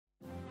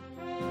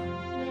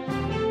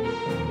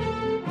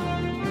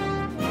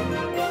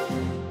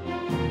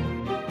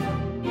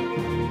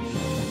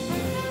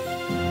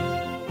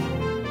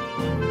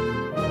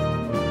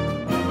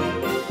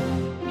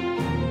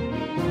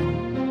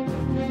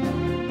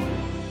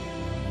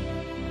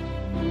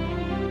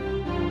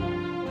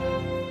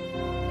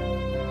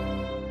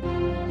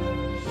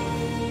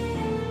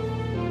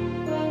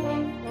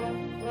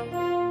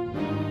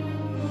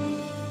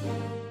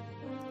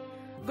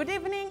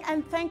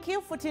and thank you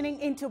for tuning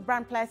into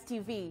Brand Plus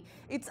TV.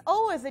 It's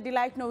always a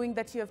delight knowing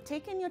that you have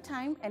taken your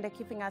time and are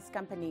keeping us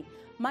company.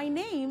 My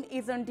name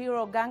is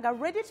Ondiro Ganga,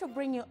 ready to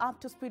bring you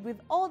up to speed with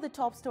all the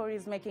top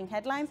stories making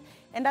headlines.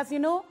 And as you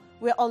know,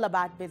 we're all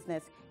about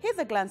business. Here's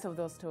a glance of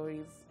those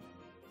stories.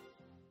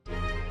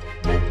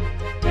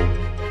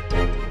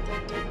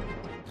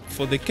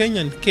 For the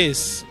Kenyan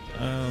case,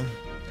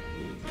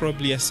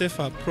 probably a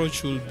safer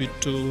approach will be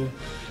to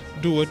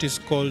do what is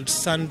called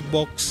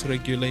sandbox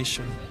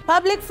regulation.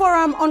 Public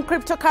forum on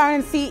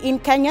cryptocurrency in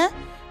Kenya.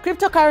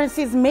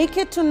 Cryptocurrencies make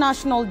it to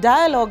national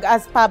dialogue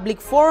as public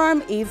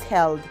forum is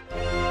held.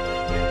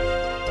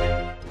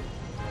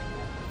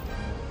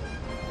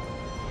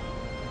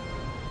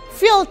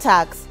 Fuel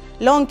tax.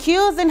 Long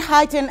queues and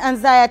heightened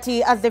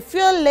anxiety as the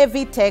fuel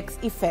levy takes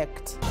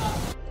effect.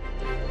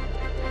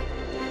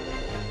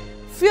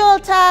 Fuel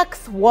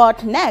tax,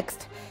 what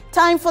next?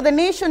 Time for the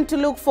nation to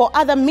look for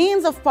other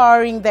means of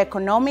powering the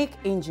economic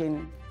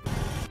engine.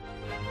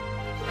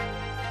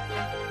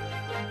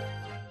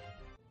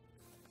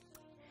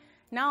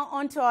 Now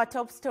on to our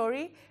top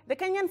story. The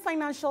Kenyan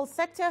financial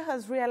sector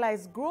has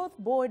realized growth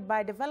buoyed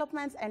by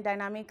developments and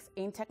dynamics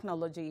in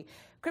technology.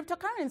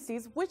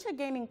 Cryptocurrencies, which are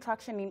gaining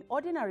traction in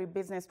ordinary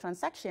business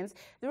transactions,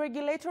 the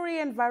regulatory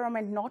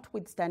environment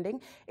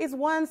notwithstanding, is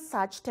one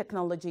such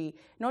technology.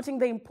 Noting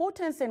the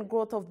importance and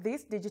growth of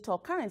these digital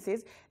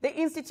currencies, the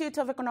Institute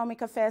of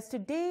Economic Affairs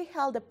today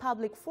held a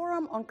public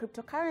forum on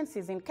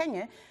cryptocurrencies in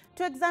Kenya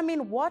to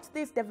examine what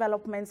these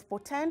developments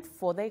portend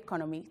for the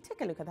economy.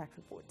 Take a look at that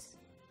report.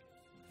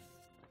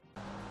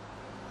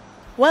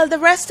 While the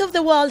rest of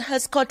the world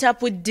has caught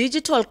up with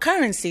digital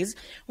currencies,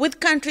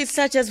 with countries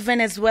such as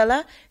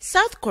Venezuela,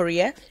 South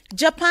Korea,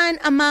 Japan,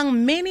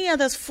 among many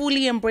others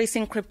fully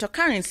embracing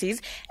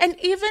cryptocurrencies and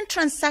even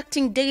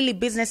transacting daily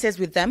businesses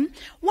with them,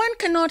 one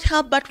cannot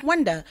help but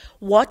wonder,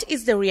 what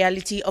is the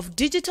reality of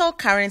digital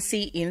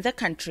currency in the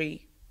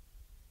country?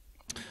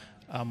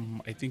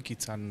 I think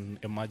it's an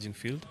emerging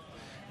field.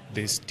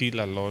 There's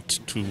still a lot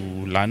to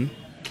learn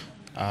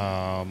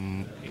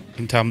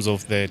in terms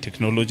of the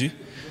technology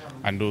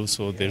and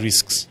also the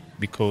risks,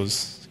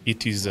 because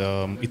it's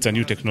a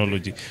new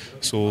technology.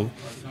 So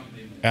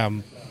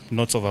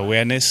lots of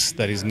awareness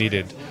that is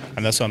needed,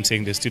 and that's why I'm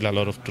saying there's still a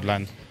lot to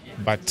learn.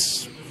 But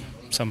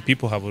some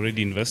people have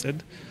already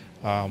invested,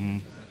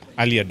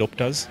 early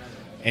adopters,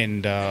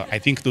 and I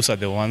think those are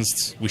the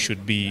ones we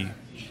should be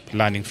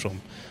learning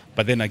from.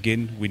 But then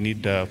again, we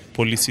need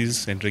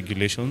policies and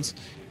regulations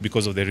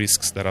because of the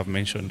risks that I've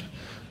mentioned,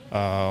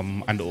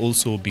 and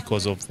also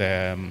because of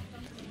the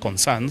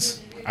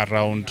concerns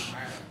around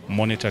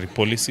monetary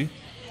policy,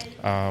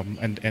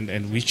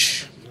 and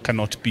which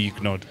cannot be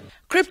ignored.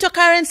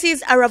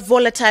 Cryptocurrencies are a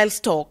volatile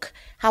stock.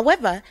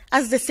 However,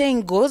 as the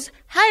saying goes,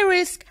 high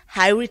risk,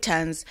 high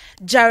returns.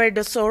 Jared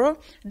Osoro,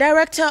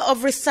 Director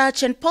of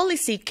Research and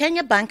Policy,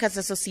 Kenya Bankers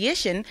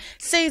Association,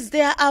 says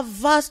there are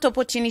vast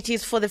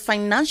opportunities for the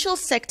financial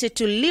sector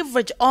to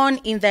leverage on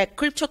in the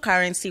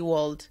cryptocurrency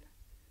world.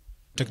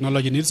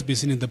 Technology needs to be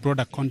seen in the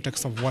broader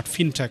context of what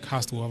fintech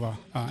has to offer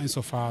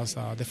insofar as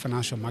the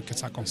financial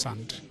markets are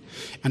concerned.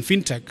 And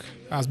fintech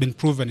has been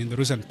proven in the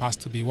recent past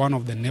to be one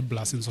of the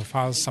enablers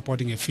insofar as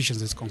supporting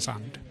efficiency is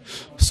concerned.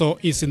 So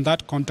it's in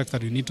that context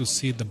that we need to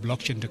see the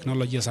blockchain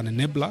technology as an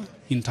enabler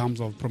in terms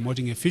of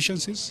promoting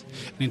efficiencies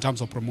and in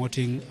terms of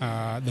promoting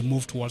the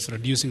move towards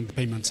reducing the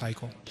payment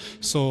cycle.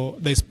 So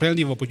there's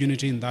plenty of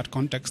opportunity in that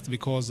context,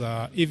 because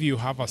if you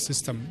have a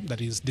system that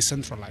is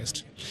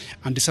decentralized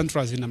and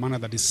decentralized in a manner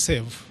that is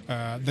safe,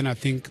 then I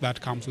think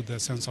that comes with a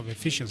sense of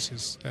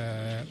efficiencies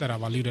that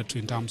I've alluded to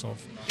in terms of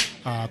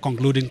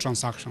concluding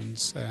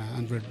transactions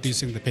and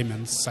reducing the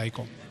payment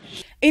cycle.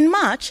 In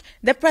March,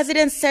 the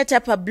president set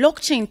up a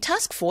blockchain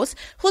task force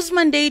whose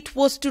mandate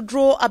was to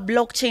draw a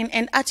blockchain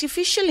and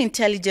artificial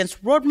intelligence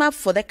roadmap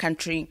for the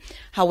country.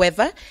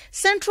 However,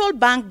 Central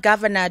Bank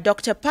Governor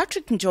Dr.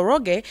 Patrick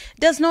Njoroge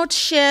does not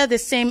share the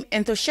same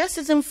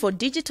enthusiasm for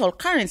digital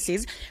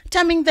currencies,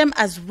 terming them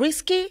as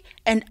risky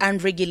and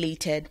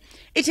unregulated.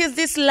 It is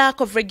this lack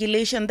of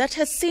regulation that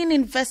has seen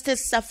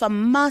investors suffer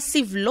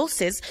massive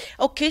losses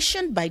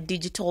occasioned by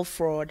digital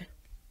fraud.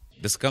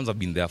 The scams have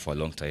been there for a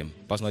long time.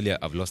 Personally,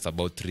 I've lost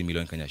about 3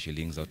 million Kenya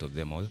shillings out of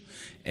them all.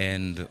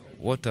 And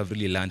what I've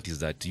really learned is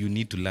that you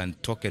need to learn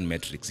token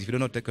metrics. If you don't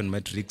know token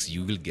metrics,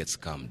 you will get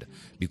scammed,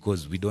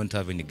 because we don't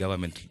have any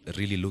government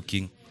really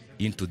looking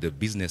into the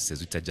businesses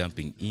which are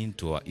jumping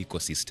into our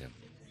ecosystem.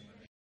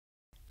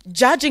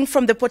 Judging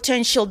from the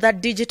potential that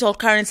digital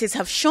currencies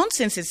have shown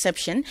since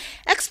inception,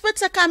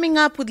 experts are coming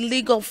up with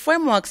legal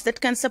frameworks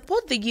that can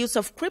support the use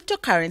of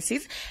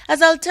cryptocurrencies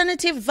as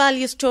alternative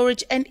value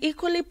storage and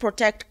equally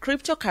protect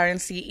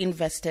cryptocurrency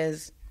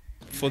investors.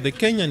 For the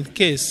Kenyan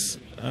case,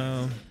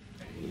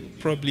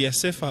 probably a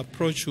safer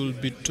approach will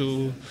be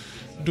to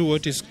do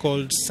what is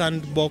called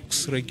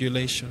sandbox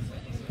regulation.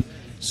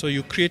 So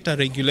you create a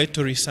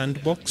regulatory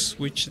sandbox,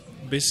 which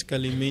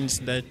basically means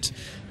that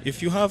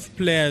if you have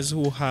players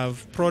who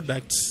have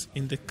products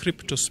in the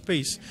crypto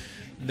space,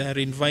 they're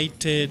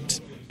invited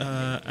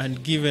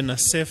and given a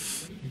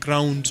safe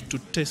ground to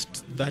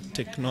test that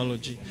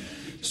technology.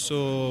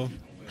 So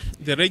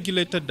the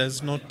regulator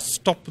does not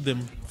stop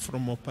them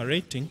from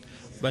operating,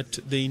 but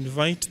they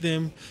invite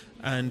them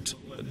and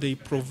they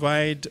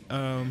provide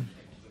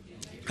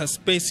a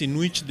space in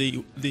which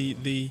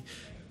they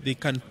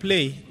can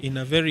play in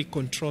a very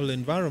controlled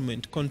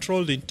environment,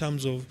 controlled in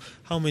terms of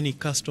how many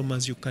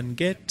customers you can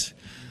get,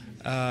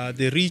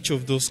 the reach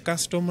of those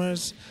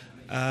customers,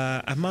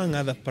 among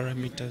other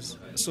parameters.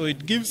 So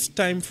it gives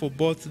time for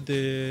both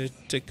the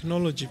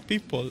technology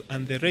people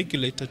and the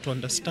regulator to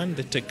understand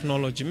the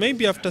technology.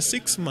 Maybe after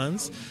 6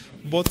 months,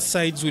 both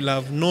sides will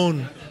have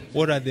known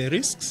what are the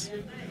risks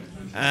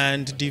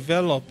and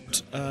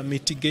developed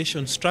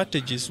mitigation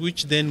strategies,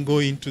 which then go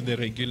into the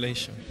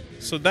regulation.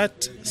 So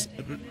that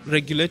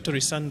regulatory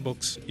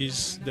sandbox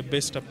is the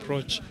best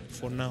approach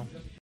for now.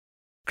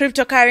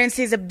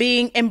 Cryptocurrencies are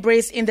being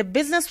embraced in the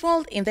business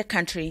world in the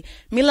country.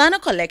 Milano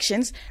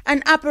Collections,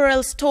 an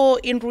apparel store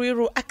in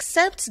Ruiru,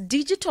 accepts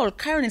digital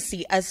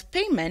currency as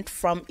payment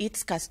from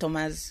its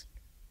customers.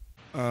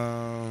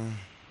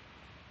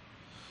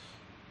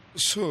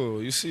 So,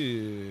 you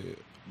see,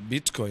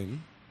 Bitcoin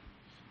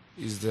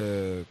is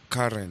the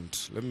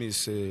current,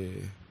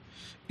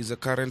 is a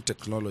current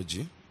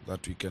technology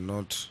that we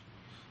cannot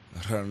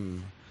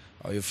run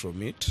away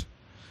from it.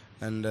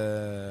 And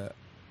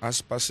as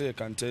per se, I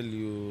can tell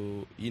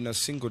you, in a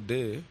single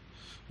day,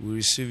 we're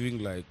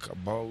receiving like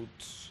about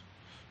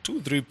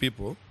 2-3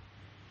 people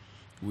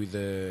with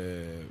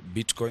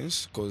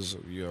Bitcoins, because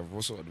we have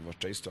also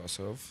advertised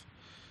ourselves.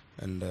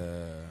 And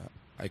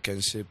I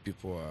can say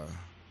people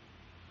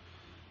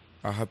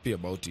are happy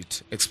about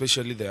it,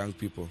 especially the young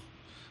people.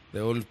 The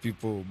old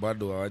people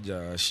bado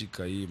hawaja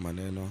shika hii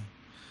maneno,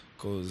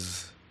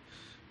 because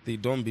they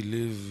don't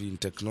believe in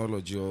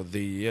technology, or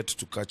they yet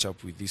to catch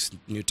up with this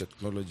new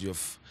technology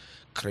of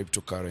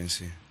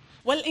cryptocurrency.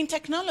 Well, in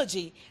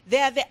technology,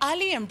 there are the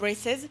early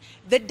embracers,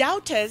 the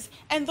doubters,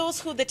 and those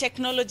who the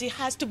technology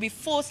has to be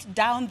forced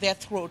down their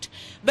throat.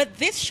 But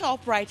this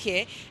shop right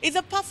here is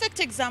a perfect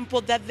example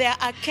that there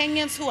are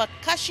Kenyans who are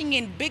cashing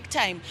in big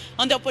time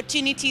on the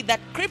opportunity that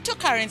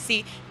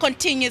cryptocurrency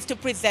continues to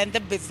present the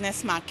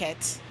business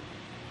market.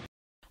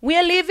 We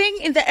are living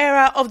in the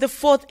era of the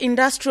fourth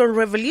industrial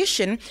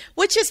revolution,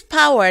 which is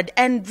powered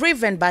and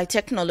driven by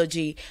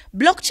technology.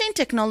 Blockchain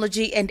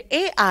technology and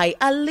AI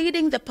are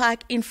leading the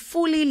pack in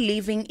fully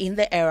living in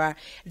the era.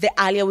 The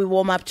earlier we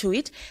warm up to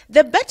it,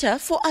 the better.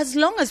 For as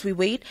long as we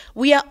wait,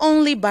 we are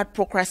only but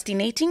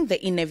procrastinating the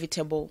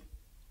inevitable.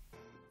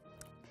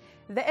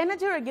 The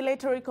Energy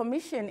Regulatory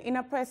Commission, in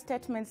a press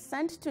statement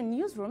sent to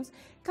newsrooms,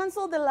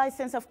 cancelled the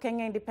license of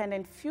Kenya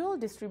Independent Fuel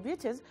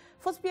Distributors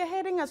for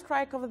spearheading a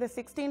strike over the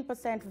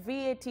 16%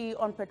 VAT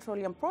on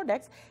petroleum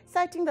products,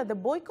 citing that the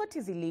boycott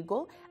is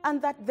illegal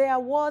and that there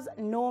was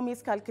no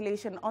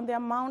miscalculation on the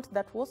amount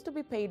that was to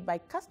be paid by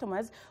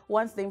customers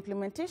once the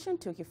implementation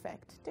took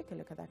effect. Take a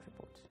look at that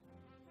report.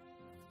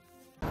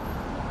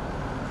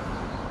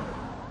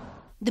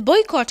 The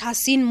boycott has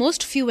seen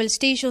most fuel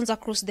stations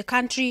across the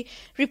country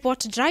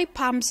report dry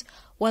pumps,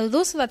 while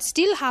those that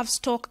still have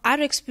stock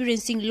are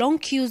experiencing long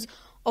queues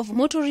of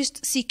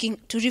motorists seeking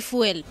to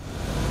refuel.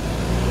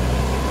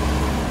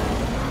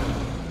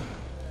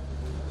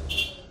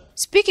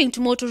 Speaking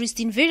to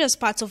motorists in various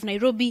parts of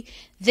Nairobi,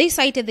 they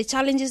cited the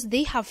challenges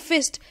they have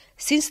faced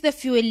since the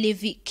fuel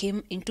levy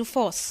came into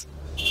force.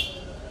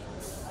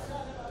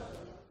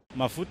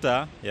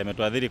 Mafuta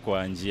yametuadhiri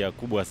kwa njia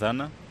kubwa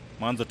sana.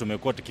 Mwanzo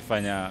tumekuwa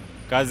tukifanya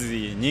kazi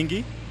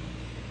nyingi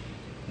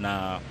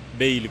na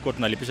bei ilikuwa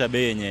tunalipisha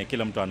bei yenye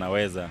kila mtu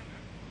anaweza.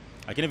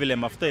 Lakini vile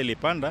mafuta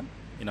ilipanda,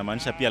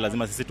 inamaanisha pia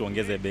lazima sisi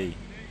tuongeze bei.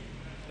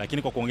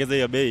 Lakini kwa kuongeza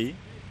hiyo bei,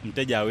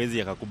 mteja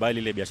hawezi akakubali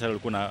ile biashara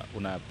ulikuwa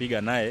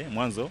unapiga naye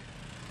mwanzo,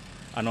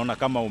 anaona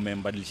kama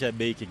umembadilishia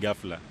bei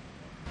kigafla.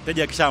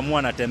 Mteja akishaamua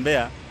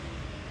anatembea,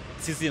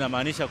 sisi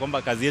inamaanisha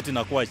kwamba kazi yetu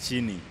inakuwa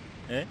chini.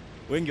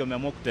 Wengi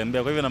wameamua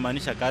kutembea, kwa hivyo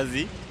inamaanisha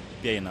kazi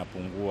pia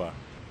inapungua.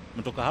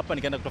 Mtoka hapa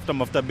nikaenda kutafuta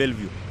mafuta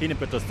Bellevue. Hii ni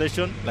petrol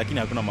station lakini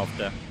hakuna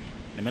mafuta.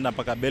 Nimeenda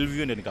mpaka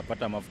Bellevue ndio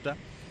nikapata mafuta.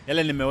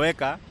 Yale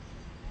nimeweka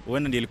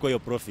huenda ndio ilikuwa hiyo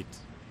profit.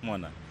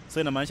 Umeona?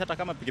 So inamaanisha hata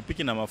kama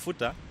pikipiki na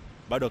mafuta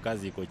bado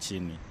kazi iko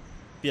chini.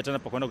 Pia tena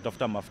kwenda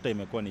kutafuta mafuta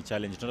imekuwa ni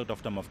challenge. Tunaenda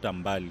kutafuta mafuta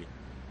mbali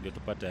ndio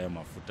tupate hayo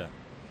mafuta.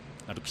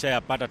 Na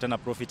tukishayapata tena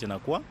profit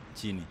inakuwa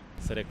chini.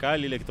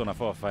 Serikali ile kitu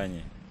wanafaa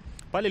wafanye.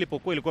 Pale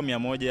ilipokuwa ilikuwa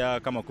 100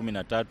 kama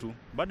 13,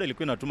 bado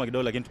ilikuwa inatuma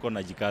kidogo lakini tulikuwa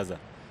tunajikaza.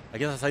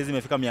 Lakini sasa hizi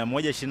imefika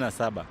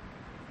 127,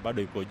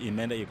 bado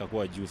imeenda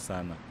ikakuwa juu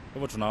sana. Kwa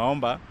hivyo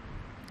tunaomba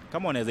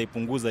kama wanaweza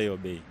ipunguza hiyo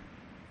bei,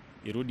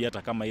 irudi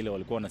hata kama ile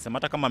walikuwa wanasema,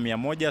 hata kama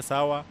 100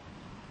 sawa,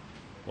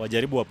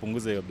 wajaribu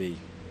wapunguze hiyo bei,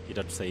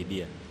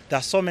 itatusaidia. There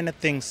are so many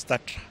things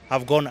that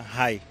have gone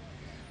high.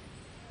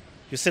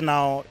 You see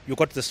now, you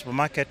go to the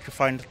supermarket, you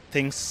find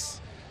things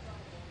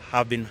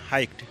have been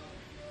hiked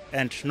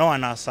and no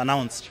one has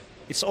announced.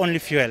 It's only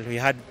fuel. We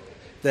had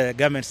the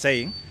government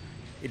saying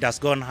it has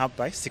gone up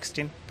by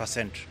 16%.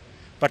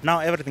 But now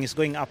everything is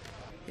going up.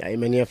 Yeah, it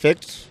may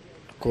affect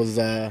because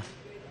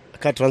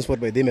car transport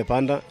by the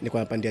imepanda, niko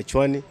napandia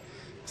chwani,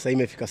 sasa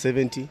imefika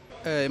 70.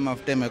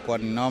 Mafuta imekuwa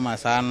ni noma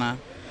sana.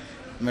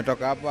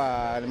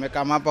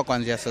 Nimekama hapa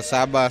kuanzia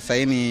saa 7,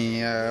 sasa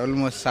ni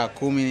almost saa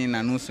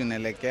 10:30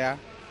 inaelekea.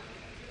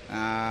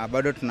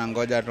 Bado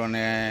tunangoja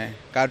tuone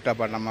kama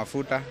tutapata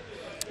mafuta.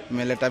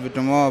 Imeleta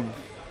vitu mob.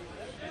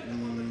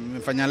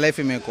 Imefanya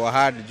life imekuwa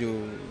hard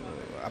juu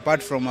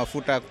apart from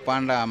mafuta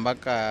kupanda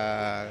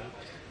mpaka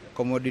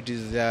commodities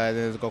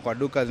ziko kwa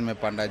duka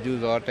zimepanda juu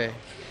zote.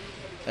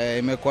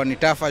 Imekuwa ni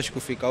tough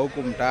kufika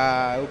huku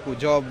mtaa, huku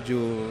job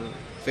juu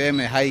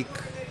fare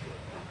hike,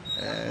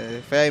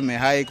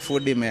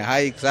 food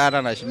hike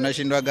sana na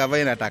tunashindwa gava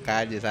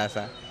inatakaje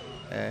sasa.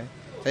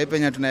 Sasa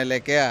penye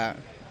tunaelekea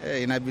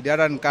inabidi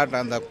hata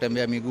nikaanza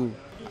kutembea miguu.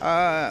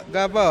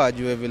 Gava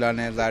wajue vile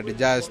wanaweza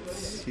adjust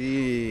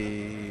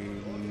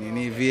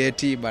ni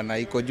VAT bana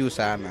iko juu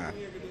sana.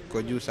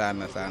 Iko juu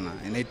sana.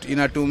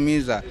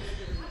 Inatuumiza.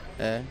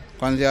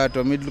 Kwanza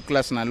watu middle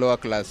class na lower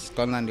class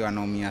kwanza ndio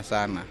wanaumia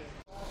sana.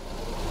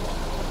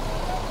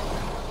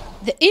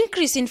 The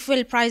increase in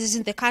fuel prices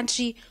in the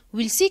country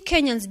will see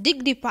Kenyans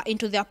dig deeper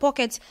into their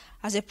pockets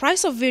as the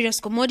price of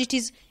various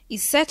commodities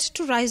is set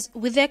to rise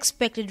with the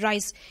expected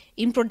rise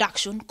in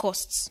production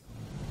costs.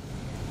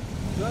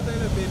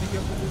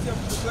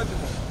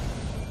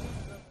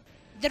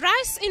 The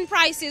rise in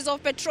prices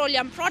of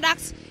petroleum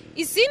products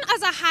is seen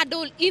as a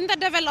hurdle in the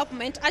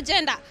development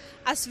agenda,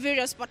 as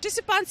various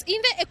participants in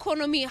the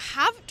economy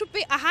have to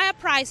pay a higher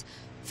price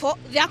for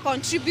their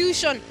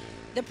contribution,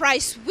 the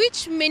price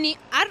which many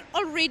are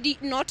already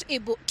not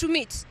able to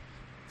meet.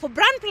 For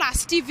Brand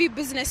Plus TV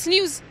Business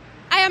News,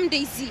 I am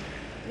Daisy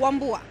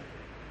Wambua.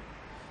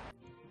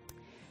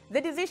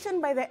 The decision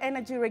by the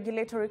Energy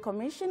Regulatory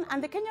Commission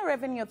and the Kenya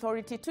Revenue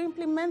Authority to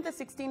implement the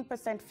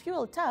 16%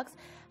 fuel tax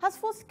has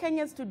forced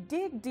Kenyans to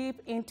dig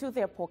deep into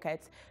their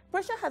pockets.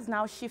 Pressure has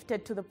now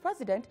shifted to the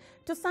president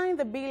to sign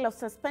the bill of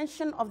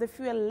suspension of the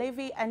fuel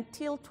levy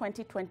until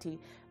 2020.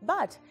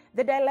 But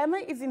the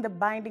dilemma is in the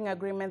binding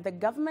agreement the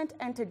government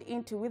entered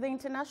into with the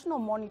International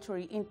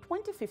Monetary in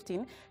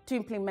 2015 to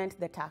implement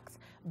the tax.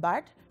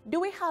 But do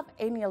we have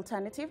any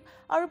alternative?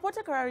 Our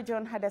reporter Karari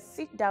John had a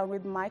sit down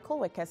with Michael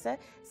Wekesa,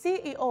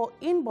 CEO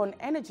Inborn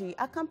Energy,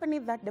 a company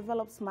that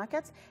develops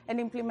markets and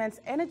implements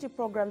energy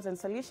programs and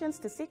solutions,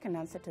 to seek an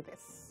answer to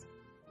this.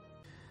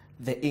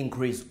 The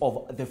increase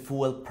of the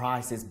fuel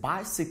prices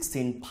by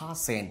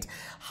 16%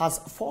 has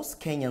forced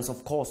Kenyans,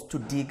 of course, to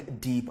dig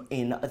deep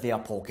in their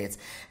pockets.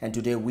 And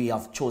today we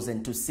have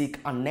chosen to seek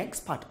an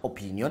expert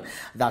opinion.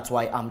 That's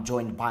why I'm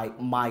joined by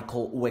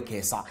Michael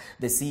Wekesa,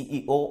 the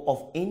CEO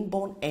of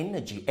Inborn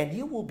Energy. And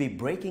he will be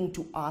breaking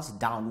to us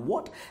down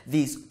what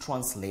this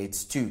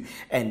translates to.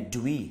 And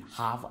do we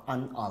have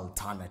an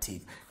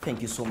alternative?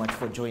 Thank you so much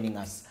for joining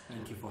us.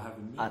 Thank you for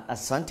having me.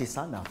 Asante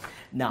sana.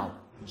 Now,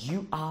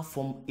 you are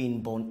from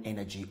Inborn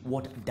Energy.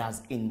 What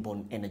does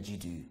Inborn Energy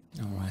do?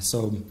 All right.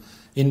 So,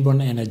 Inborn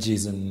Energy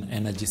is an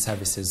energy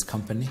services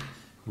company.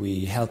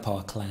 We help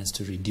our clients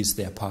to reduce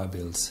their power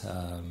bills.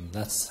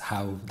 That's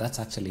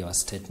actually our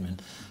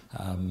statement.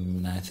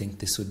 And I think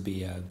this would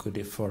be a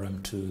good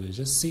forum to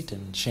just sit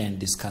and share and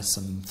discuss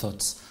some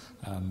thoughts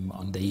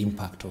on the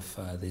impact of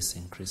this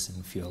increase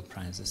in fuel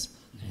prices.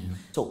 Yeah.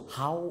 So,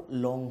 how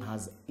long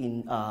has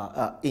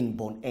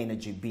Inborn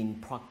Energy been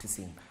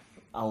practicing,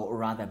 or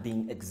rather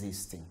being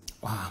existing?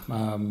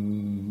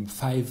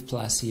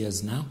 5+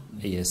 years now.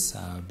 Yes,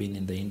 been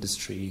in the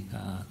industry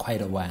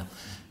quite a while,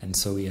 and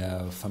so we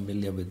are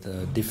familiar with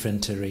the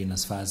different terrain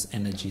as far as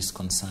energy is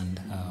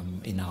concerned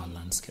in our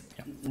landscape.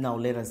 Yeah. Now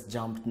let us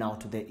jump now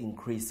to the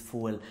increased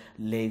fuel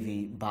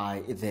levy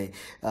by the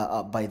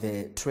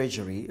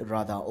Treasury,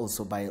 rather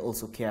also by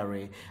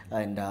KRA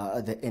and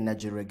the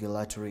Energy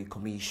Regulatory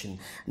Commission.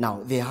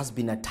 Now there has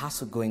been a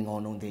tussle going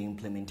on the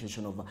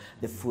implementation of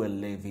the fuel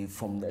levy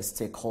from the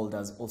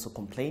stakeholders also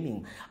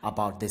complaining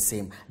about the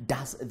same.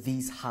 Does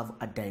this have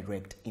a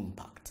direct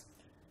impact?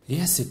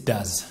 Yes, it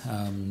does.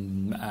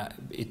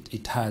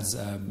 It has,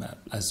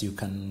 as you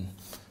can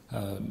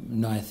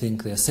know, I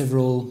think there are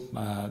several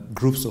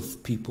groups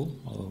of people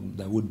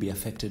that would be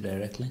affected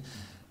directly.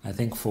 I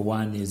think for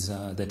one is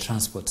the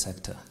transport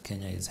sector.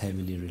 Kenya is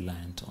heavily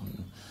reliant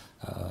on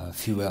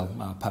fuel,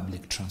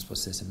 public transport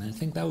system. And I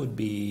think that would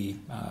be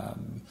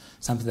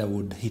something that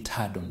would hit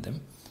hard on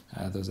them.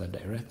 Those are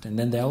direct. And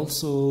then there are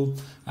also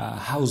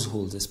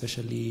households,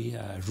 especially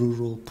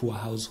rural, poor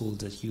households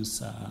that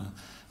use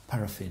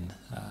paraffin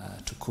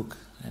to cook,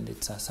 and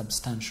it's a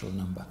substantial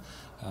number.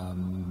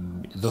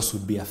 Those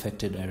would be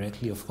affected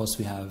directly. Of course,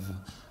 we have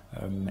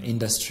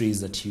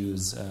industries that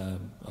use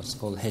what's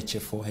called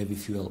HFO, heavy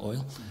fuel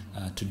oil,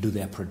 to do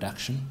their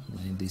production.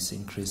 And this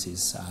increase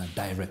is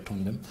direct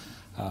on them.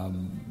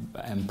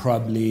 And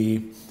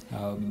probably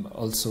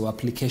also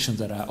applications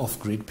that are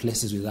off-grid,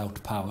 places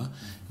without power.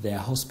 There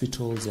are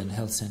hospitals and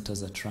health centers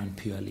that run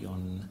purely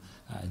on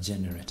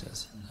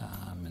generators.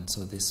 And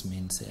so this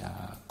means their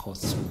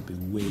costs will be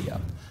way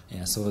up.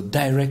 Yeah, so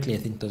directly, I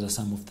think those are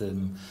some of the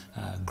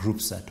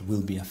groups that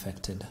will be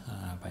affected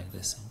by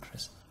this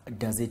increase.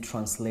 Does it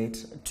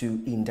translate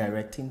to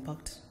indirect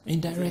impact?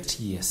 Indirect,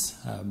 yes.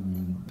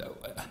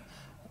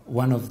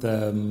 one of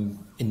the,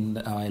 in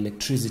our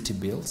electricity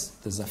bills,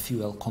 there's a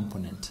fuel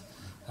component.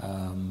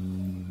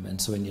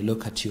 And so when you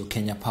look at your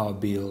Kenya Power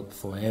bill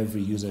for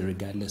every user,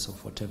 regardless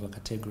of whatever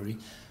category,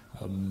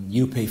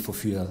 you pay for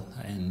fuel.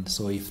 And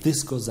so if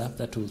this goes up,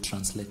 that will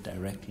translate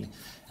directly.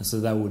 And so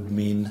that would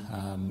mean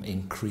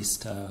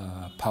increased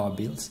power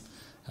bills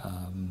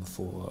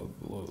for,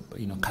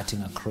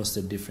 cutting across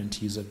the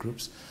different user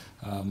groups.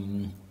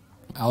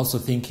 I also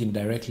think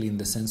indirectly in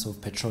the sense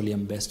of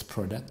petroleum-based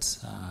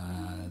products,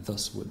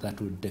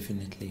 that would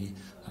definitely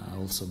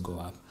also go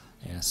up.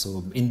 Yeah,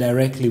 so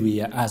indirectly,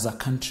 we as a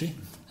country,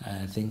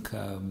 I think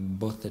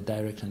both the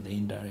direct and the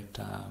indirect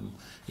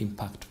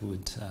impact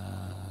would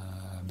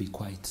be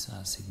quite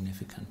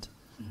significant.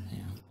 Yeah.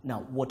 Now,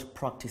 what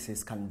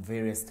practices can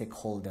various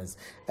stakeholders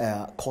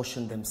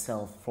caution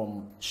themselves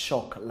from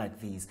shock like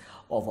these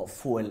of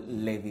fuel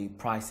levy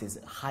prices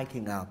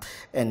hiking up,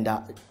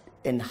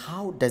 and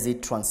how does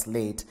it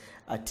translate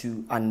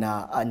to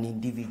an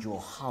individual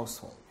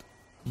household?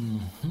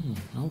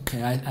 Mm-hmm.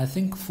 Okay, I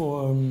think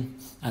for,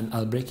 and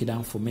I'll break it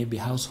down for maybe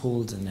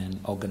households and then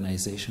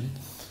organization.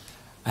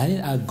 I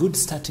think a good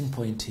starting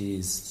point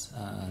is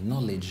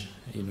knowledge.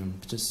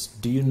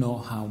 Just do you know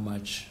how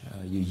much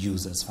you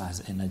use as far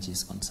as energy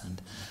is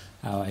concerned?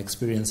 Our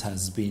experience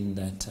has been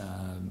that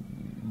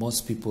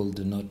most people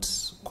do not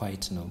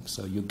quite know.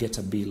 So you get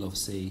a bill of,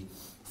 say,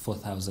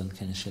 4,000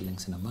 Kenyan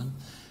shillings in a month,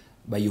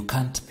 but you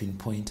can't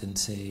pinpoint and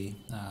say,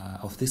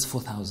 of this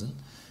 4,000,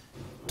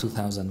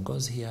 2,000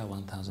 goes here,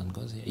 1,000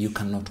 goes here. You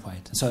cannot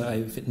quite.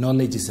 So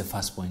knowledge is the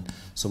first point.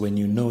 So when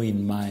you know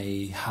in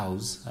my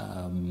house,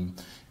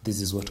 this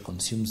is what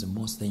consumes the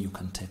most, then you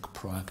can take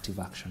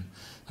proactive action.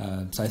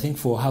 So I think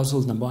for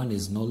households, number one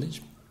is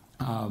knowledge.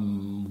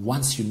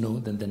 Once you know,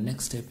 then the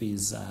next step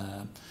is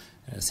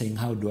saying,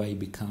 how do I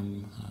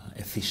become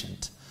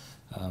efficient?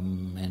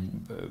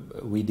 And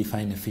we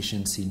define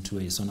efficiency in two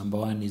ways. So number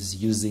one is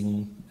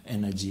using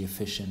energy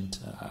efficient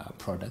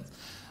products.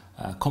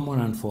 Common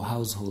one for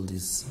household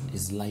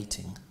is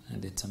lighting,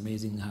 and it's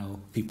amazing how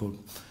people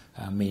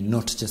may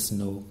not just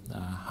know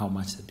how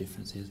much the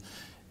difference is.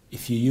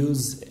 If you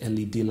use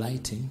LED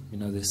lighting,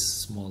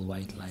 this small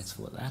white lights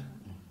for that,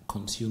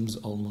 consumes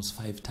almost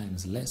 5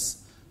 times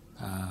less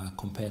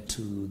compared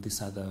to this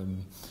other,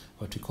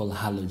 what we call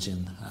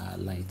halogen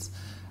lights.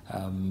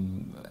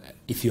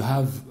 If you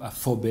have a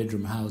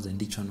 4-bedroom house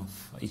and each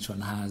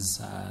one has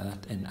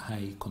that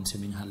high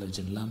consuming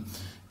halogen lamp,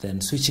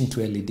 then switching to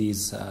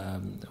LEDs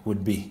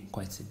would be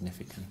quite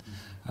significant.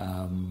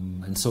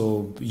 And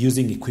so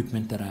using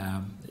equipment that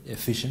are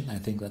efficient, I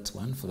think that's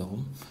one for the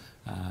home.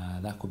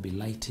 That could be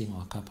lighting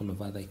or a couple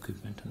of other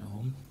equipment in the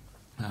home.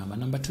 And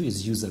number two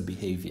is user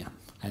behavior.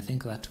 I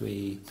think that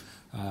way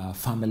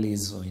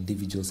families or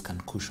individuals can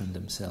cushion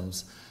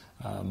themselves.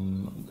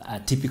 A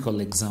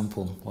typical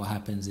example, what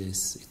happens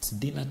is it's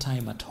dinner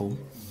time at home,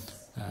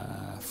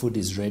 food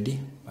is ready,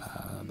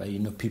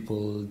 but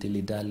people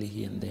dilly-dally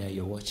here and there,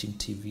 you're watching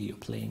TV, you're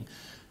playing,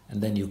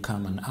 and then you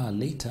come an hour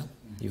later,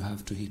 you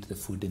have to heat the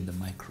food in the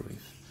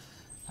microwave.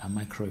 A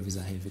microwave is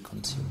a heavy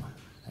consumer.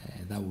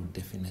 That would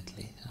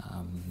definitely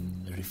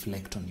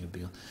reflect on your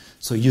bill.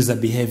 So user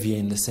behavior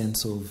in the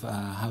sense of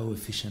how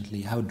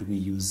efficiently, how do we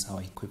use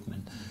our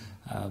equipment?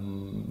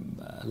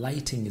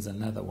 Lighting is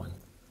another one.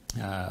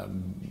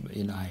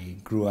 I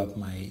grew up,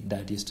 my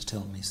dad used to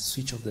tell me,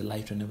 switch off the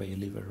light whenever you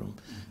leave a room.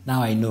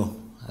 Now I know,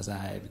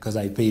 because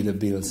I pay the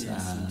bills.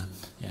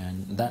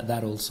 And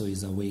that also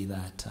is a way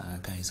that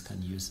guys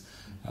can use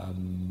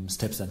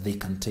steps that they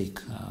can take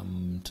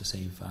to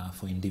save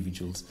for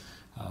individuals.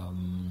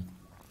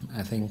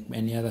 I think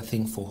any other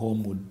thing for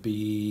home would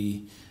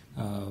be,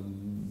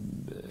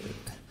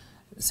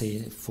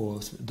 say, for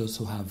those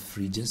who have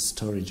fridges,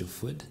 storage of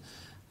food.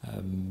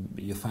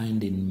 You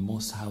find in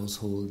most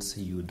households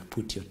you would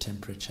put your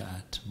temperature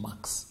at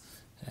max.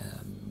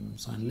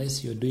 So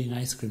unless you're doing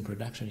ice cream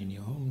production in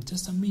your home,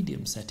 just a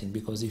medium setting,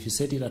 because if you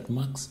set it at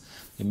max,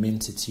 it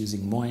means it's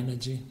using more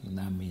energy, and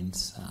that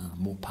means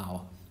more power.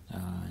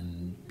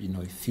 And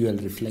if fuel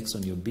reflects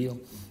on your bill,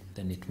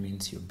 then it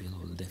means your bill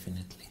will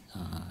definitely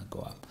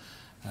go up.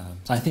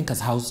 So I think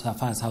as far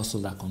as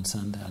households are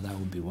concerned, that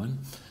would be one.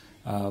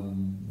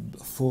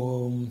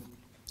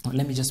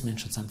 Let me just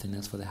mention something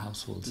else for the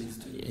households.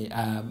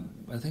 I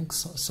think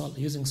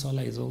using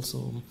solar is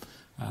also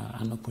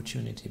an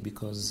opportunity,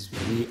 because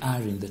we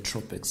are in the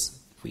tropics.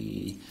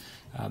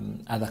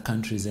 Other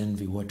countries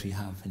envy what we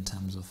have in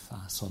terms of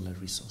solar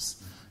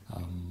resource.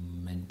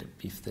 And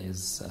if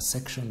there's a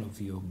section of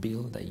your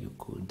bill that you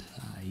could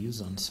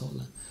use on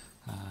solar,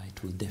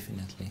 it will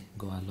definitely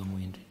go a long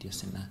way in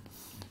reducing that.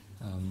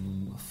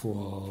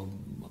 For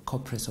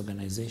corporate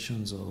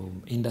organizations or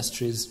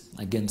industries,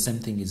 again, same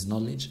thing is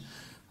knowledge.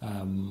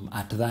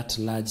 At that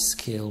large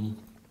scale,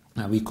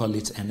 we call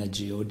it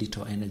energy audit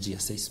or energy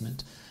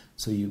assessment.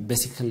 So you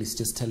basically, it's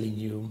just telling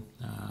you,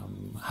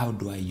 how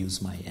do I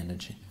use my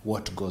energy?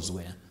 What goes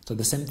where? So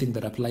the same thing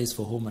that applies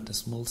for home at a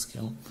small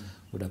scale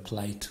would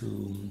apply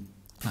to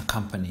a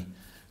company.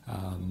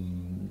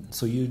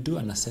 So you do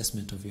an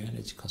assessment of your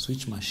energy costs,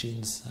 which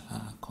machines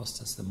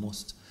cost us the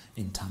most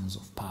in terms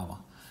of power.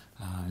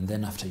 And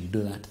then after you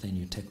do that, then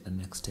you take the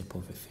next step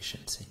of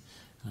efficiency.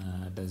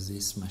 Does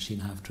this machine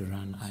have to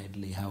run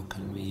idly? How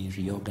can we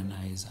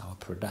reorganize our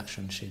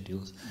production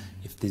schedules?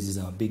 If this is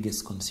our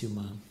biggest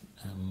consumer,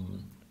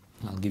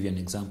 I'll give you an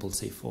example,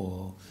 say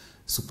for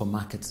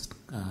supermarkets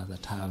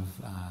that have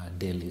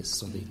dailies,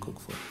 so they cook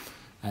food.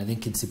 I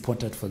think it's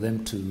important for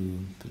them to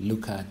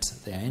look at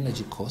their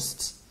energy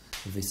costs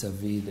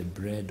vis-a-vis the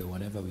bread or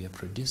whatever we are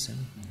producing,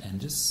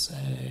 and just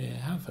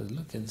have a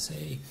look and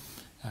say,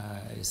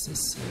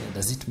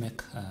 does it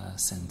make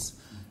sense?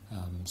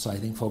 So I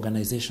think for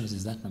organizations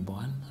is that number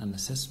one, an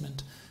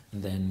assessment,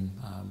 and then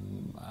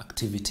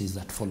activities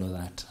that follow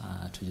that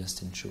to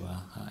just ensure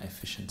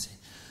efficiency.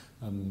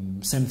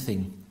 Same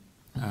thing,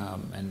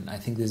 and I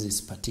think this is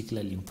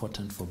particularly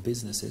important for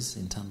businesses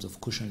in terms of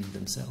cushioning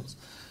themselves.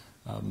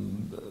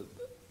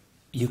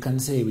 You can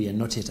say we are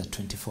not yet a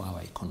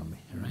 24-hour economy,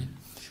 right?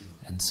 Sure.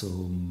 And so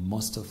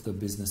most of the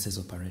businesses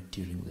operate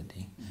during the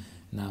day.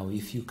 Now,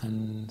 if you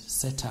can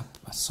set up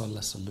a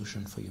solar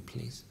solution for your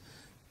place,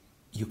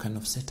 you can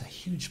offset a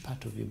huge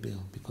part of your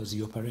bill because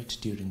you operate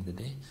during the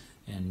day,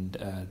 and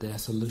there are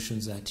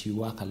solutions that you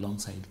work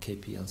alongside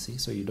KPLC,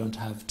 so you don't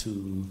have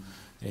to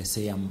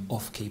say I'm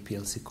off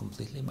KPLC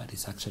completely, but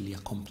it's actually a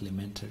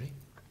complementary.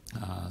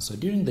 So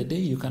during the day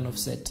you can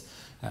offset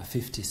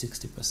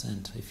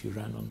 50-60% if you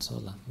run on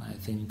solar. I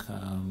think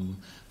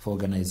for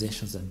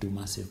organizations that do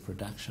massive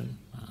production,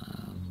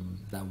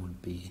 that would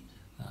be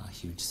a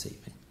huge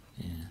saving.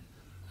 Yeah.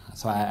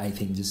 So I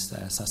think just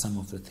some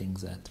of the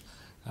things that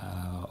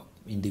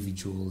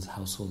individuals,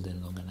 households,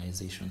 and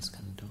organizations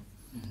can do,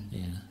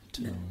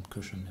 to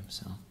cushion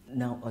themselves.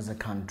 Now, as a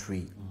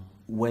country,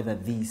 whether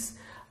these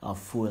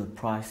fuel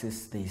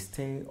prices they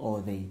stay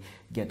or they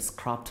get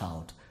scrapped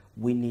out,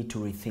 we need to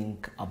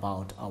rethink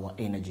about our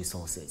energy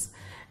sources.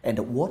 And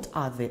what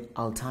are the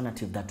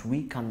alternatives that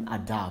we can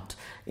adapt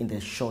in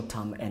the short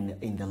term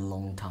and in the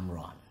long term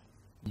run?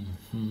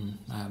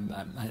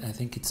 I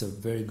think it's a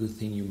very good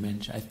thing you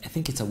mentioned. I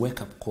think it's a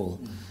wake-up call.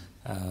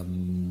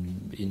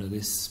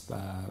 This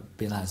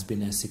bill has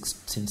been here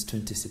since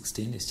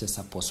 2016. It's just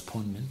a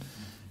postponement.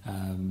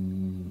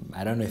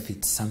 I don't know if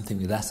it's something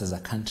with us as a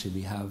country.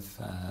 We have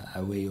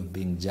a way of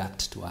being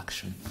jacked to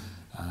action.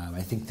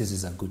 I think this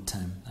is a good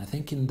time. I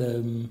think in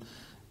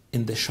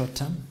the short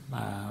term,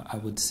 I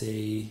would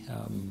say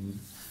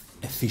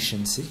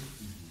efficiency.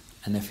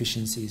 And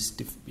efficiency is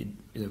the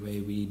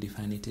way we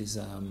define it is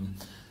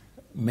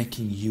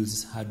making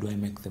use. How do I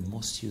make the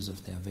most use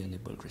of the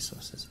available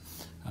resources?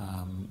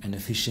 And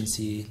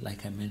efficiency,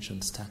 like I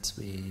mentioned, starts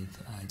with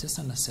just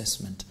an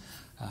assessment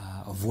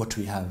of what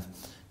we have,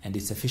 and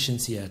it's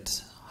efficiency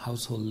at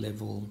household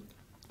level,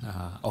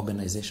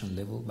 organization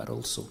level, but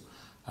also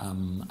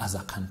as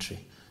a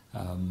country,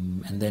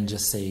 and then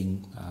just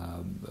saying,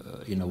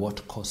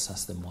 what costs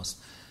us the most.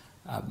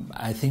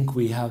 I think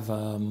we have,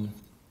 and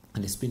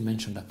it's been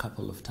mentioned a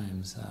couple of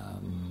times,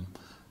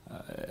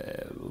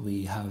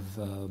 we have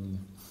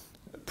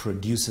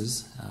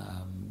producers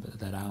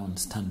that are on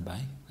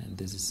standby, and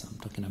this is, I'm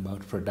talking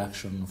about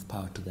production of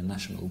power to the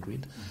national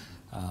grid,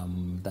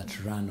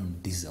 that run on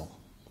diesel,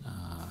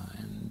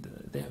 and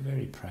they are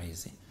very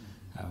pricey.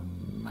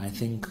 I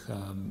think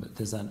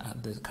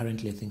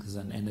currently I think there's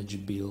an energy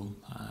bill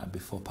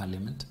before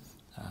Parliament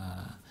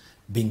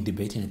being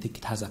debated. I think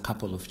it has a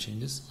couple of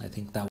changes. I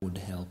think that would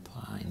help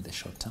in the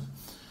short term.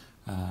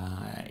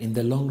 In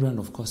the long run,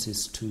 of course,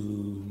 is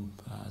to,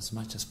 as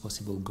much as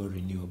possible, go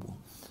renewable.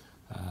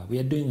 We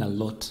are doing a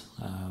lot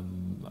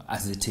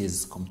as it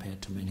is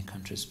compared to many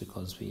countries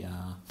because we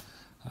are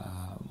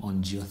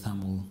on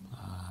geothermal,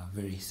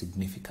 very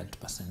significant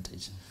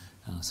percentage.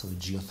 So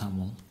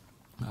geothermal,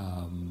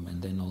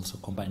 and then also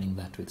combining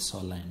that with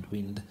solar and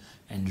wind,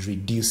 and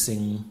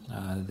reducing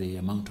the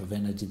amount of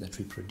energy that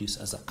we produce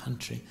as a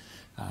country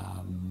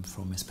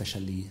from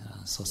especially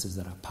sources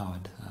that are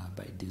powered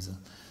by diesel.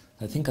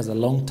 I think as a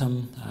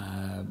long-term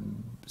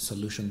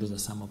solution, those are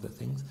some of the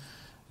things.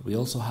 We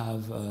also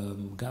have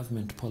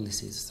government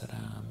policies that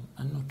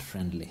are not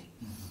friendly.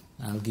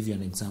 I'll give you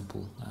an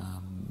example.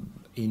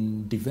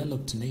 In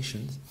developed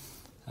nations,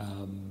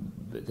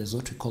 there's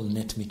what we call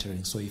net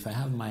metering. So if I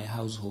have my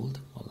household,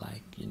 or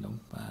like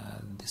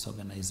this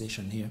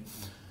organization here,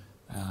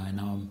 and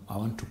I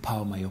want to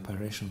power my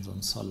operations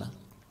on solar,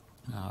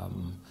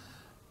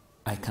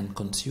 I can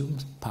consume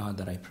power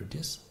that I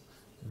produce.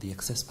 The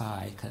excess power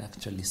I can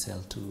actually sell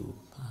to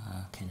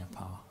Kenya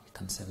Power. I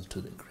can sell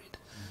to the grid.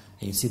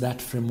 And you see that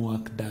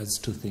framework does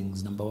two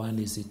things. Number one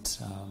is it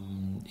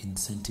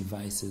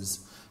incentivizes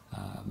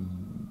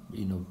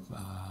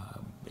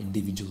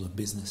individual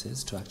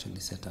businesses to actually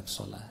set up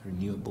solar,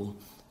 renewable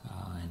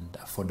and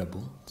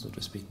affordable, so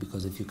to speak.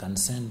 Because if you can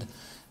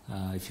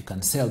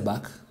sell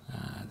back,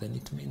 then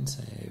it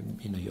means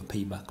your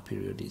payback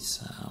period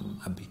is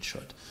a bit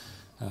short.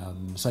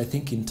 So I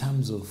think in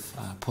terms of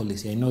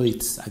policy, I know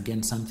it's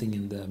again something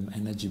in the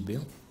energy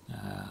bill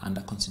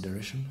under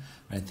consideration.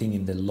 But I think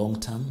in the long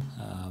term,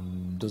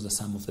 those are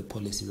some of the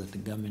policies that the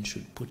government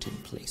should put in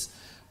place,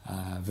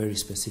 very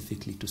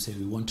specifically to say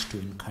we want to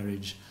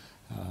encourage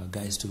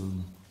guys to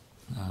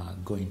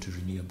go into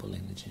renewable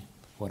energy.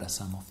 What are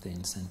some of the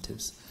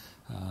incentives?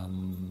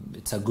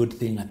 It's a good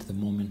thing at the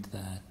moment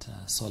that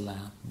solar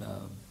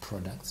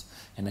products,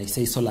 and I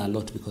say solar a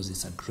lot because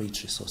it's a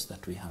great resource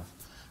that we have.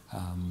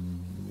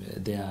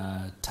 They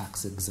are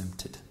tax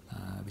exempted,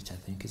 which I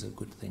think is a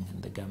good thing,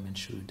 and the government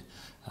should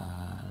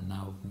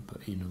now,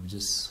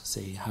 just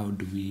say how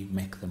do we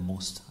make the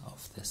most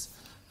of this.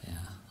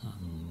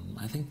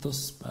 I think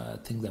those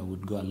things that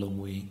would go a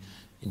long way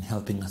in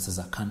helping us as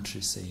a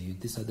country say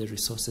these are the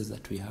resources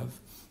that we have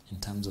in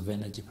terms of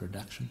energy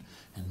production,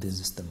 and this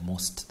is the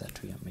most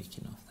that we are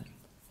making of them.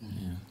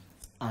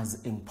 Yeah.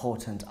 As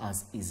important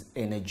as is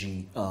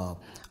energy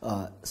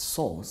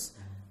source,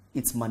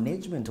 its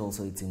management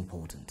also is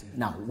important.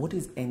 Now, what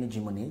is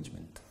energy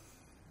management?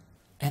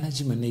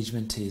 Energy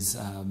management is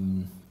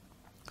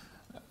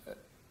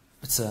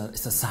it's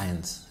a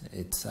science.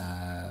 It's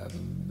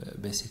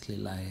basically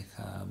like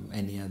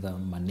any other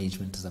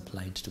management is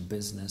applied to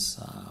business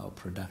or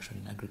production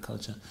in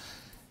agriculture.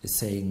 It's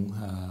saying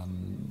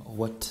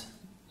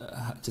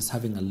just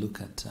having a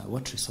look at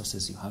what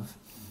resources you have,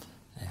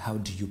 how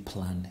do you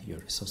plan your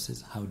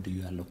resources, how do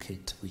you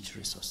allocate which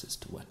resources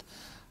to what.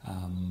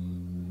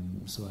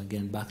 So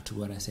again, back to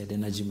what I said,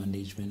 energy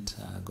management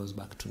goes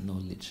back to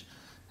knowledge.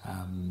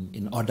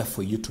 In order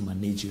for you to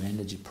manage your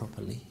energy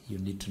properly, you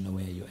need to know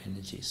where your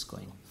energy is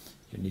going.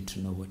 You need to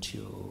know what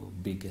your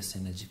biggest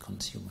energy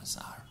consumers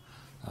are.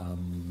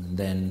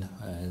 Then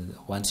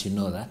once you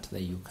know that,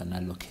 then you can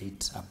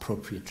allocate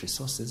appropriate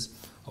resources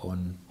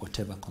on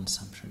whatever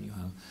consumption you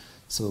have.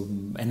 So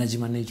energy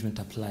management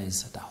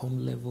applies at a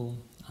home level,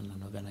 at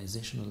an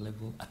organizational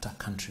level, at a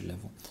country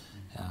level.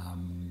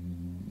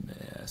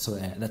 So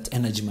that's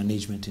energy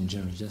management in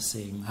general, just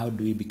saying how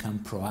do we become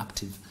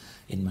proactive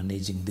in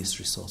managing this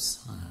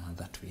resource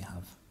that we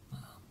have.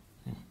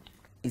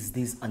 Is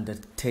this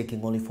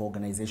undertaking only for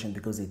organization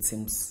because it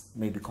seems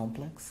maybe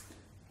complex?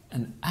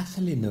 And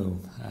actually, no.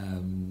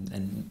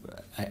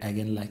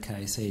 Again, like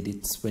I said,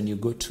 it's when you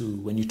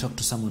talk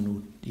to someone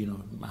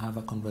who, have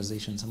a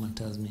conversation, someone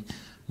tells me,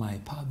 my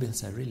power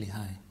bills are really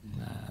high.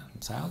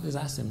 So I always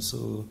ask them,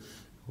 so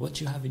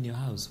what you have in your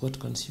house, what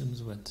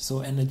consumes what?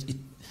 So energy,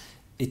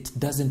 it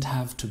doesn't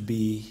have to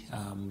be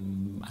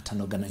at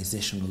an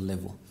organizational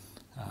level.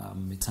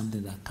 It's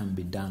something that can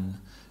be done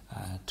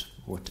at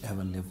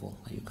whatever level.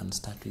 You can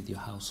start with your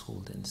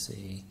household and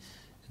say,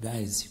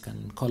 guys, you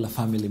can call a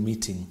family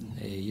meeting,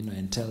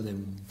 and tell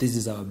them this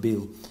is our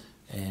bill,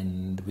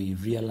 and we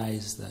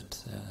realize that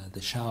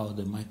the shower,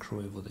 the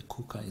microwave, or the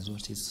cooker is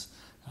what is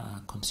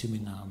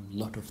consuming a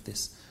lot of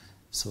this.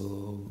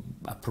 So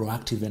a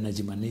proactive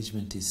energy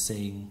management is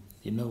saying,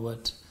 you know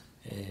what,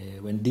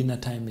 when dinner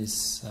time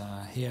is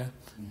here,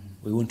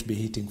 we won't be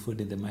heating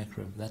food in the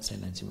microwave. That's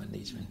energy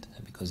management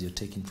because you're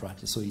taking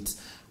proactive. So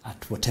it's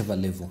at whatever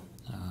level,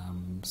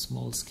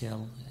 small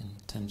scale in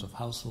terms of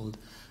household,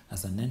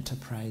 as an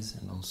enterprise,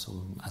 and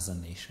also as a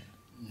nation.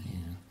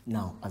 Yeah.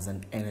 Now, as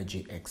an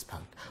energy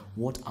expert,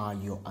 what are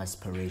your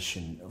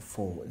aspirations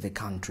for the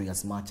country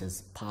as much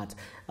as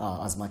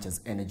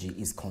energy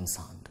is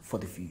concerned for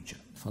the future?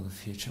 For the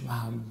future,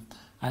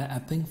 I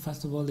think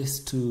first of all is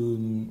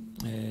to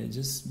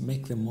just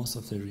make the most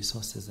of the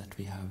resources that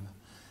we have.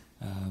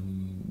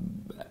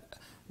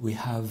 We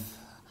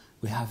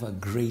have a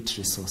great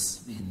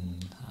resource in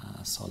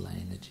solar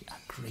energy,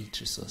 a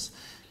great resource.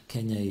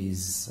 Kenya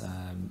is,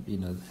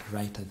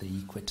 right at the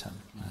equator,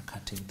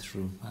 cutting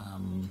through.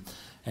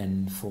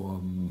 And for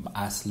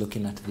us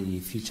looking at the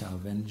future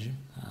of energy,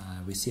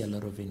 we see a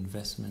lot of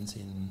investments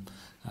in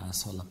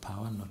solar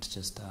power, not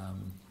just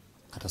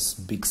at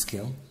a big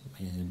scale,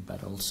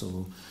 but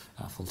also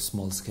for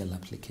small-scale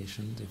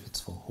applications, if it's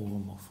for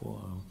home or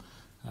for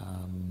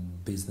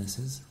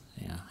businesses.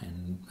 Yeah,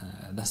 and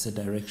that's the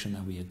direction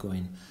that we are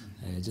going,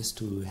 just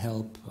to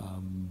help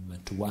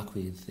to work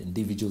with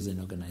individuals and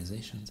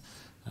organizations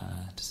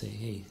to say,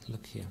 hey,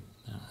 look here,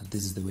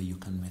 this is the way you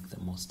can make the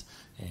most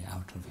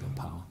out of your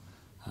power.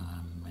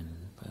 And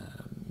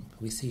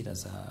we see it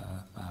as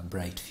a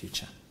bright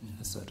future,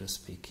 so to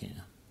speak. Yeah.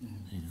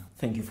 Yeah.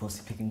 Thank you for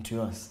speaking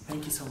to us.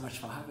 Thank you so much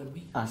for having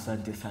me.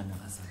 Asante sana.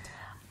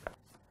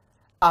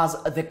 As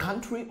the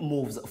country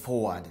moves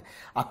forward,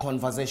 a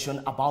conversation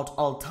about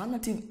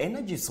alternative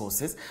energy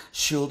sources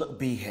should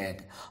be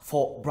had.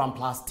 For Brand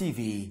Plus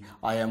TV,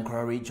 I am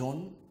Kwari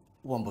John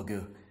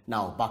Wambogu.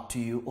 Now back to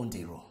you,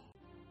 Ondiro.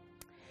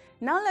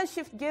 Now let's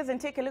shift gears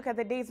and take a look at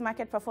the day's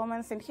market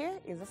performance, and here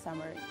is a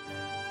summary.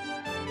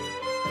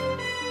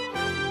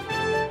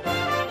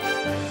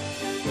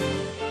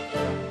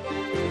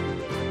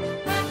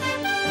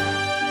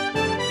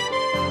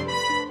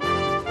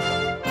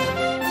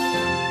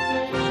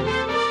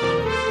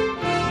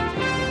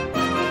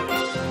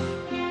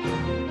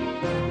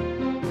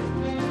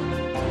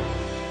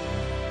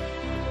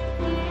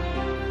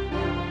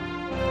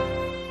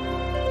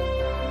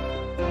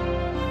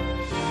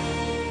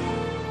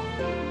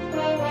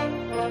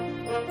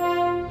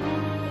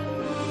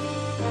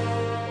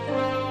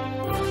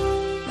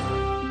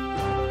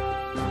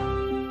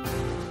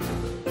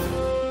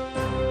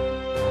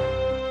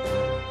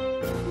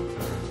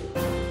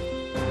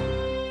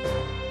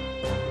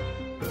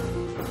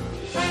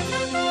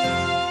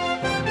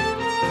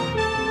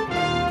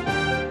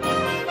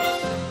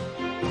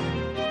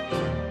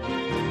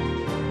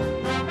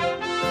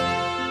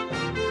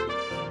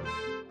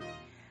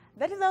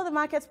 the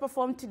markets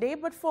performed today,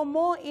 but for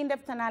more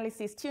in-depth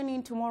analysis, tune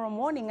in tomorrow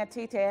morning at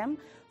 8 a.m.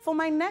 for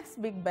my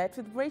next big bet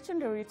with Rachel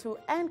Nderitu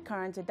and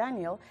Karanja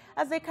Daniel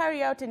as they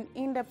carry out an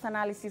in-depth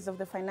analysis of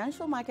the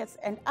financial markets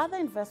and other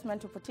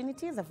investment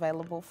opportunities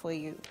available for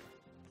you.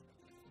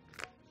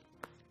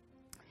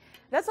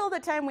 That's all the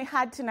time we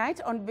had tonight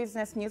on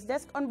Business News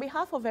Desk. On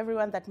behalf of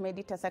everyone that made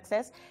it a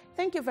success,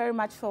 thank you very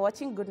much for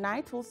watching. Good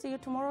night. We'll see you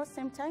tomorrow,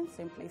 same time,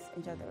 same place.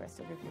 Enjoy the rest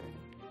of your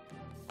viewing.